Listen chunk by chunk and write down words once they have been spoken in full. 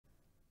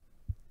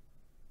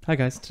Hi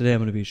guys, today I'm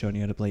going to be showing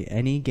you how to play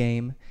any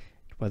game,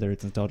 whether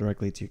it's installed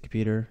directly to your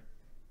computer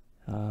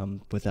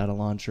without a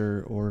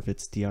launcher, or if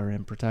it's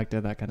DRM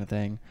protected, that kind of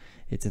thing.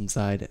 It's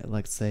inside,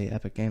 let's say,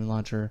 Epic Game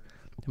Launcher.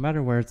 No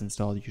matter where it's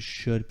installed, you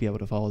should be able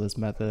to follow this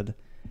method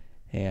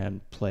and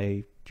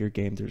play your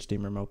game through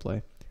Steam Remote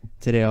Play.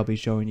 Today I'll be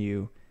showing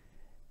you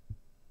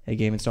a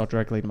game installed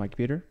directly to my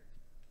computer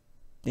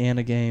and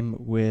a game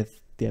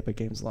with the Epic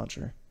Games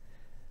Launcher.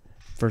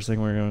 First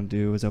thing we're going to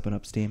do is open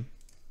up Steam.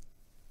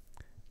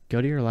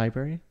 Go to your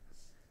library.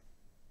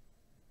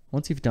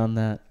 Once you've done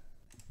that,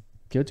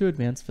 go to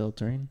Advanced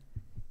Filtering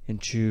and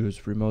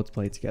choose Remote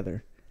Play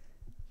Together.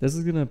 This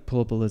is going to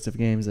pull up a list of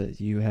games that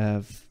you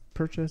have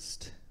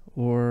purchased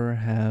or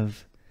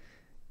have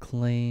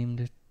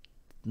claimed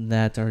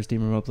that are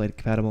Steam Remote Play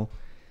compatible.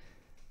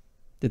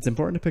 It's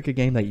important to pick a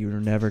game that you're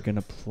never going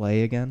to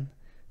play again,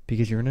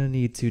 because you're going to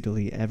need to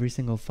delete every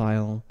single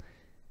file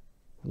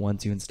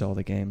once you install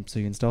the game. So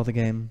you install the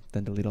game,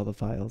 then delete all the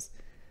files.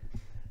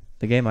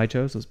 The game I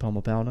chose was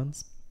Pummel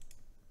Paladins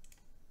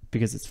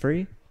because it's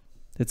free,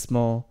 it's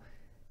small,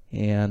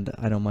 and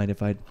I don't mind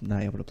if I'm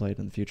not able to play it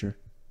in the future.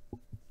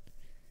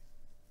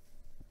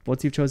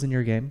 Once you've chosen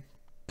your game,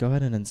 go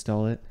ahead and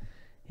install it.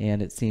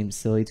 And it seems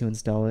silly to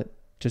install it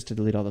just to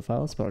delete all the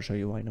files, but I'll show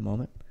you why in a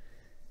moment.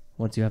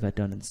 Once you have that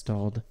done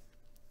installed,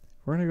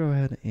 we're going to go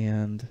ahead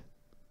and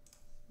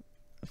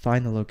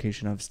find the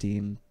location of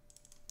Steam,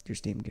 your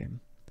Steam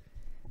game.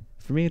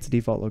 For me, it's a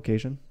default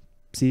location.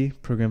 C,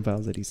 Program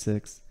Files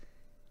 86.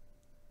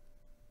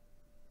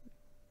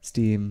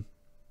 Steam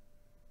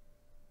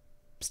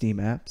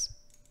Apps,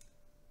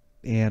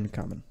 and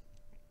Common.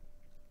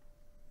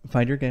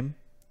 Find your game,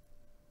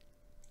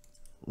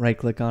 right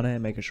click on it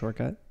and make a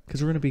shortcut,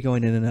 because we're going to be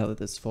going in and out of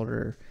this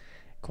folder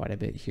quite a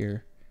bit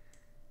here.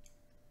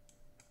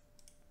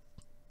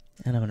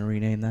 And I'm going to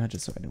rename that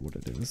just so I know what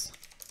it is.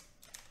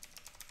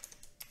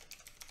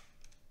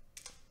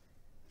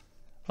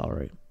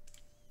 Alright.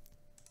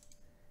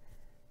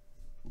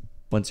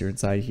 Once you're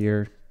inside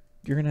here,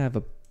 you're going to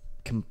have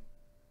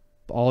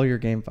all your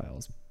game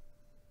files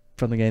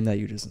from the game that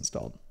you just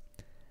installed.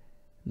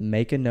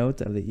 Make a note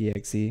of the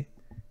exe.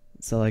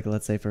 So like,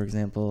 let's say for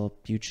example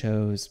you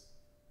chose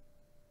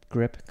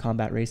Grip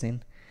Combat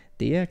Racing.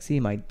 The exe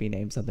might be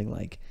named something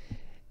like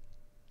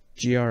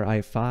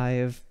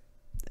gri5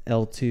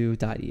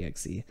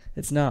 l2.exe.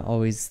 It's not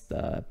always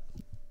an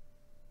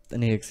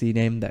exe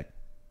name that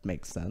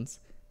makes sense,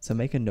 so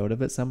make a note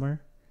of it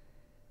somewhere,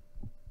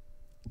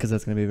 because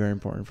that's going to be very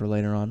important for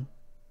later on.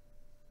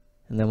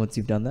 And then once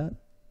you've done that,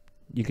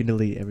 you can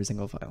delete every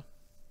single file.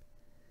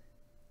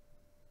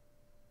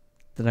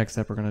 The next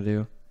step we're going to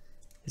do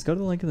is go to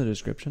the link in the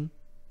description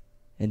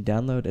and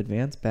download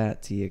Advanced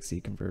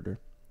BatToEXE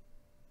Converter.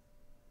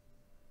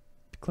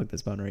 Click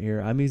this button right here.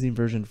 I'm using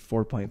version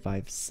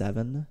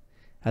 4.57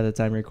 at the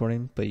time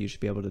recording, but you should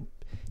be able to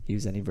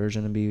use any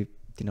version and be,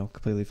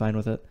 completely fine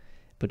with it.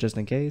 But just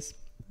in case,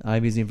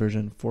 I'm using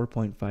version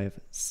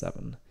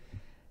 4.57.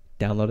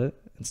 Download it,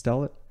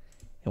 install it,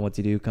 and once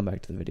you do, come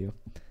back to the video.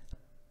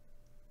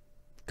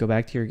 Go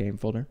back to your game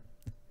folder,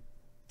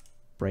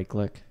 right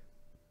click,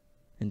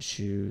 and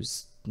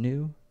choose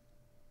New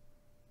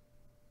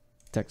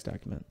Text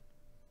Document.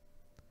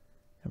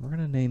 And we're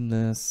going to name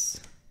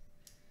this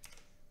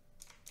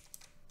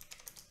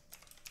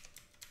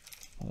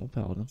Pummel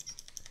Paladins.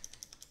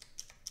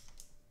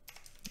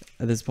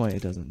 At this point,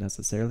 it doesn't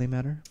necessarily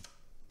matter,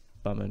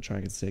 but I'm going to try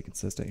and stay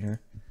consistent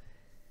here.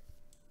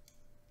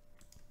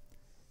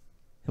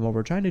 And what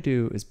we're trying to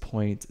do is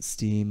point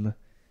Steam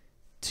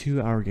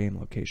to our game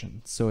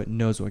location so it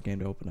knows what game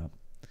to open up.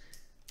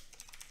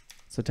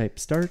 So type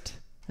start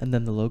and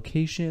then the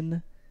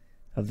location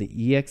of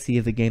the exe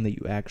of the game that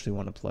you actually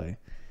want to play.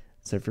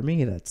 So for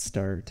me, that's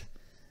start.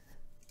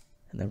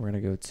 And then we're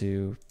going to go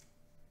to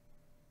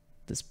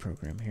this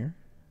program here.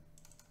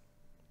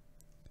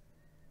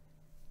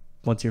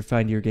 Once you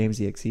find your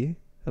game's exe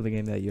of the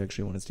game that you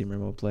actually want to Steam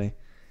Remote Play,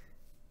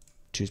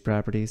 choose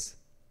Properties,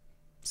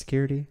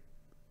 Security,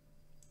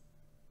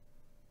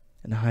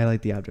 and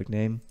highlight the object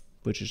name,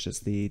 which is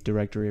just the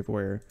directory of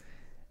where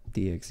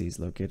the exe is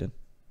located,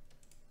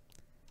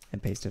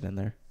 and paste it in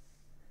there.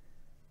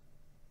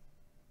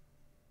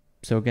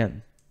 So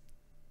again,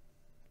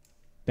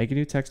 make a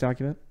new text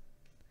document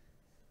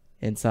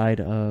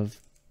inside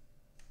of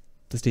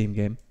the Steam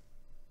game.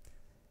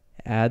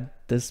 Add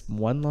this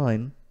one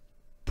line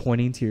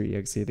pointing to your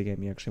exe of the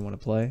game you actually want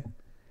to play.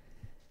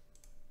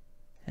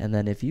 And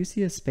then if you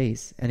see a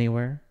space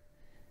anywhere,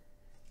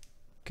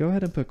 go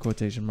ahead and put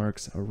quotation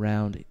marks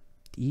around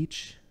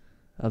each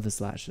of the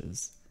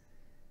slashes.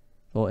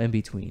 Well, in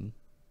between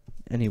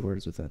any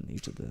words within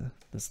each of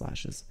the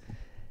slashes.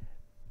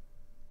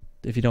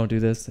 If you don't do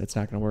this, it's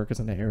not going to work. It's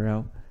going to error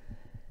out.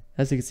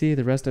 As you can see,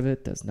 the rest of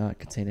it does not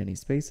contain any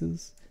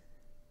spaces.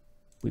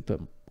 We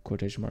put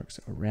quotation marks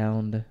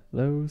around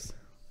those.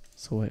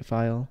 So we'll hit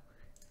File,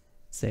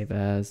 Save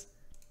As,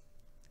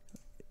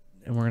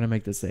 and we're going to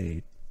make this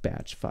a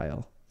batch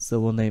file. So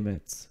we'll name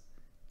it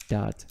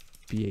 .bat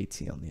on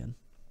the end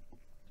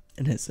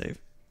and hit save.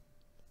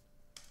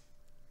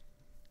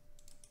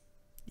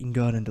 you can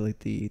go ahead and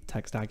delete the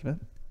text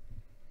document.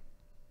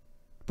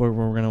 But what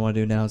we're going to want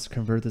to do now is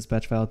convert this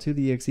batch file to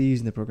the exe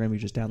using the program you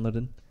just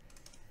downloaded.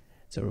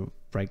 So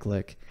right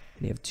click,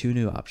 and you have two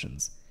new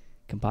options,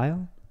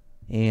 compile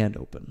and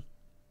open.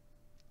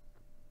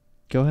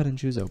 Go ahead and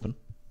choose open.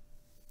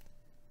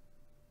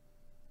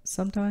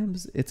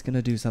 Sometimes it's going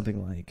to do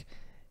something like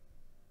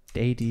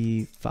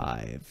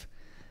AD5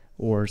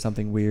 or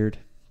something weird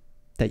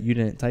that you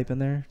didn't type in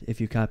there if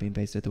you copy and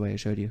paste it the way I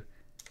showed you.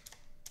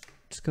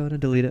 Just go ahead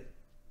and delete it.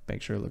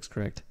 Make sure it looks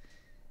correct.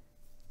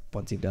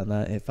 Once you've done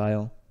that, hit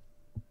File,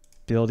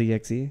 Build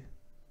exe,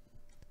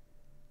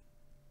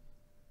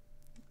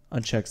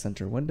 uncheck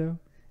Center Window,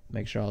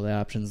 make sure all the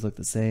options look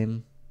the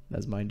same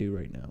as mine do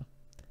right now.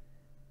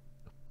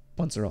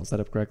 Once they're all set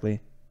up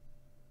correctly,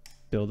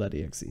 build that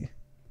exe.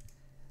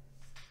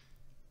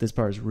 This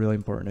part is really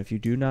important. If you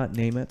do not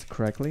name it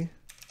correctly,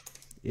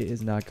 it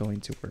is not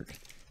going to work.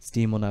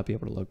 Steam will not be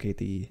able to locate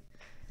the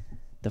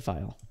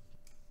file.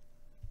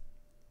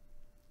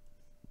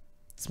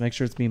 Let's make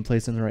sure it's being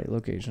placed in the right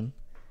location.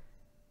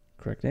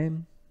 Correct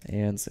name,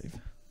 and save.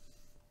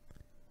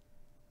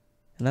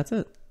 And that's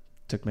it.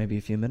 Took maybe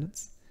a few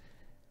minutes.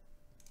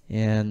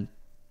 And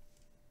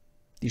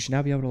you should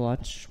now be able to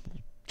watch.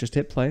 Just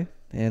hit play,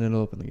 and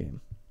it'll open the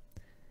game.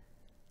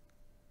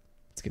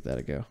 Let's give that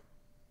a go.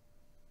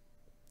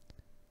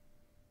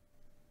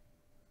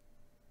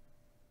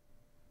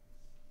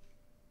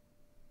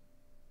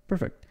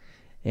 Perfect.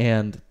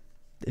 And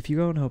if you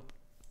go and hope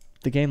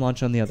the game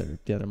launched on the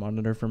other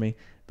monitor for me,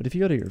 but if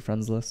you go to your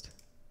friends list,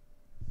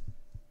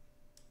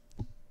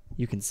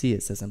 you can see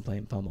it says I'm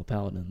playing Pommel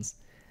Paladins,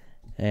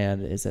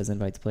 and it says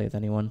invite to play with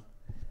anyone.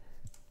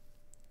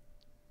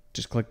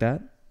 Just click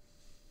that.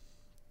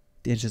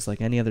 It's just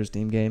like any other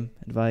Steam game.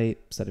 Invite,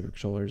 set up your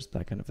controllers,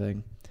 that kind of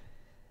thing.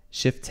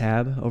 Shift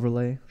tab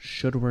overlay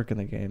should work in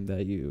the game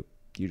that you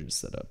just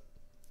set up.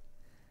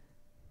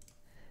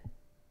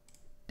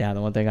 Now,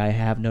 the one thing I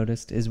have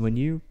noticed is when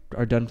you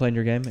are done playing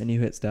your game and you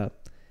hit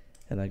stop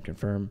and then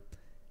confirm,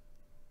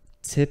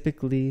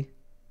 typically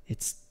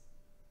it's,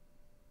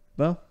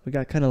 well, we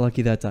got kind of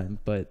lucky that time,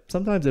 but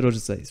sometimes it'll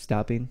just say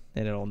stopping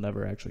and it'll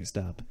never actually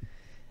stop.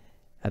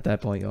 At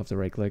that point, you'll have to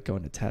right click, go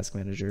into Task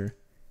Manager,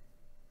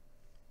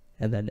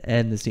 and then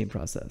end the Steam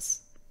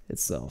process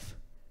itself.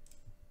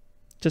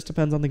 Just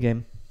depends on the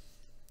game.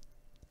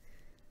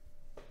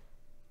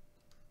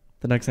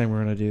 The next thing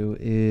we're going to do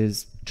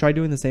is try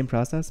doing the same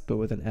process, but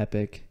with an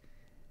Epic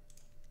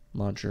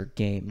Launcher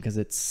game, because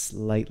it's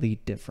slightly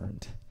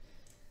different.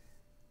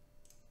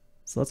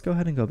 So let's go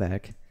ahead and go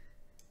back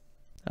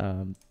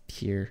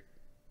here.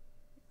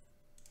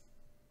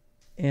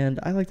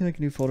 And I like to make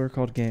a new folder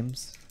called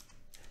Games.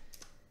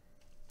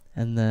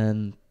 And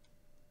then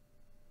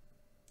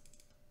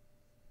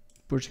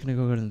we're just going to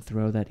go ahead and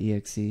throw that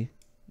exe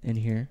in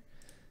here.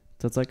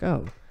 So it's like,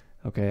 oh,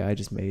 okay, I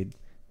just made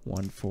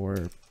one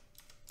for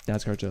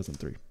NASCAR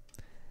 2003.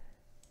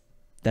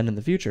 Then in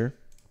the future,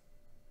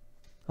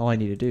 all I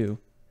need to do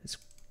is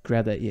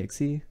grab that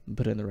exe and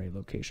put it in the right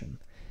location.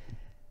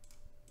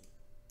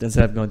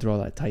 Instead of going through all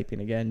that typing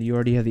again, you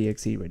already have the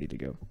exe ready to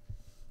go,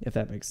 if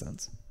that makes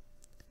sense.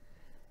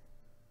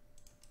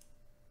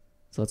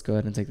 So let's go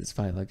ahead and take this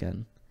file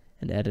again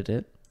and edit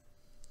it.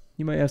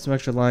 You might have some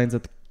extra lines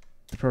that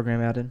the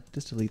program added.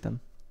 Just delete them.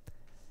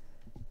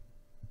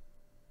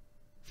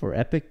 For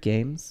Epic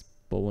Games,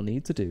 what we'll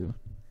need to do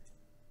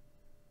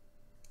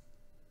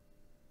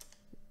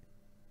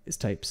is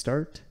type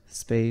start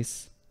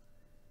space,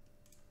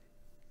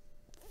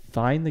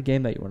 find the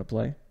game that you want to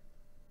play.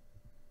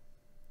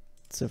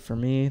 So for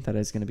me, that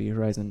is going to be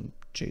Horizon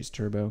Chase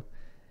Turbo,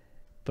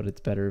 but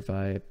it's better if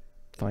I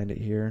find it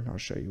here, and I'll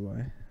show you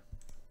why.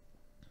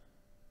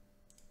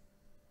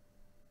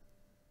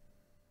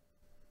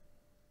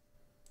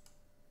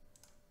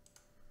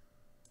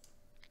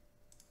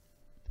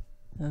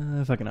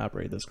 If I can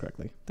operate this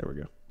correctly. There we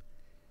go. I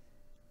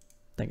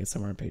think it's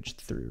somewhere on page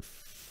 3 or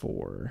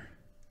 4.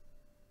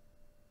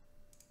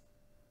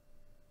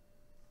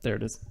 There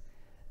it is.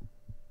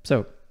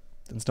 So,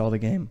 install the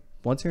game.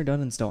 Once you're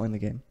done installing the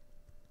game,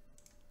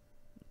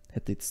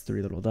 hit these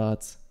 3 little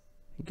dots,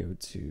 and go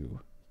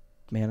to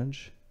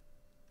Manage,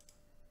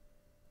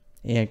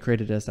 and create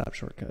a desktop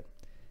shortcut.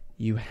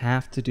 You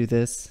have to do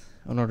this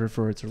in order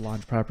for it to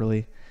launch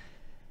properly,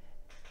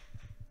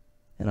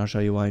 and I'll show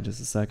you why in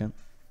just a second.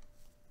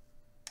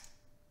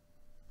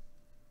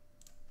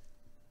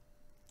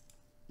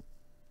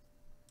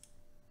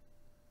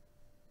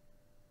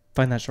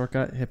 Find that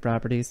shortcut, hit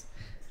Properties.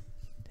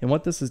 And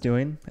what this is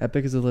doing,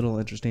 Epic is a little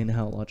interesting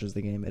how it launches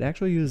the game. It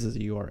actually uses a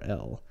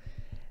URL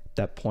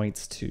that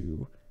points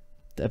to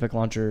the Epic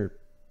Launcher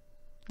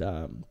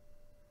 .com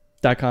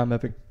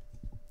Epic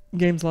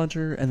Games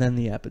Launcher and then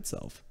the app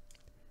itself.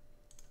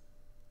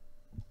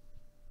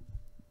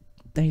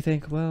 Then you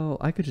think, well,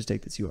 I could just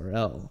take this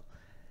URL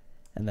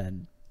and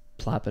then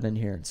plop it in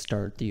here and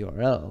start the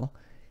URL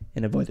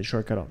and avoid the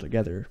shortcut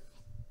altogether.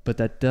 But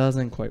that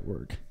doesn't quite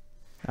work.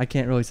 I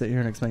can't really sit here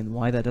and explain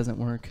why that doesn't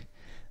work.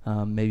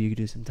 Maybe you could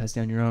do some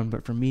testing on your own,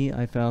 but for me,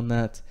 I found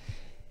that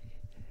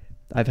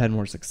I've had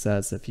more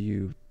success if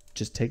you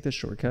just take the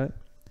shortcut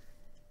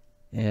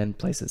and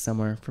place it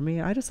somewhere. For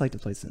me, I just like to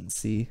place it in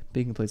C, but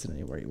you can place it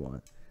anywhere you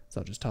want.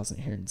 So I'll just toss it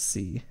here in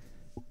C.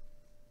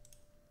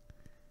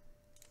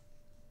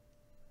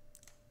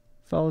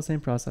 Follow the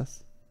same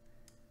process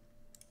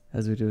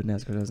as we do in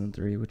NASCAR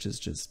 2003, which is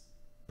just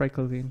right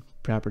clicking,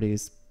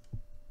 properties,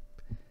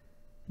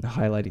 and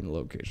highlighting the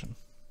location.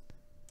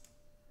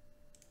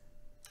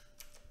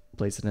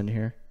 Place it in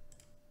here.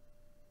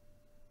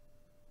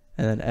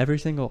 And then every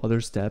single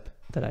other step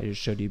that I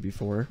just showed you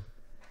before,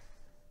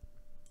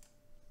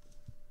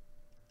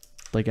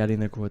 like adding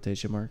the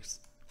quotation marks,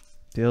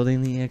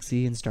 building the exe,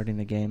 and starting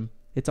the game,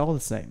 it's all the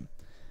same.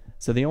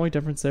 So the only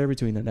difference there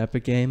between an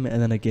Epic game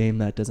and then a game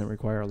that doesn't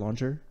require a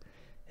launcher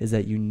is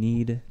that you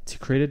need to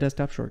create a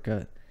desktop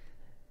shortcut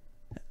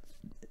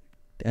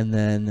and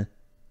then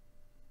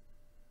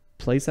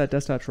place that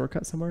desktop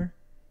shortcut somewhere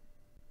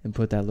and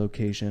put that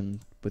location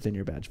within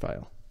your batch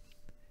file.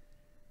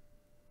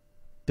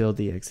 Build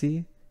the exe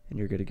and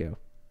you're good to go.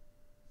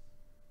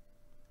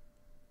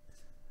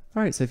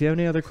 All right, so if you have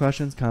any other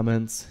questions,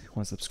 comments,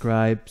 want to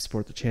subscribe,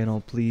 support the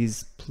channel,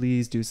 please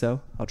do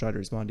so. I'll try to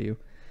respond to you.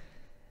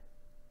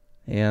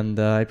 And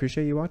I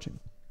appreciate you watching.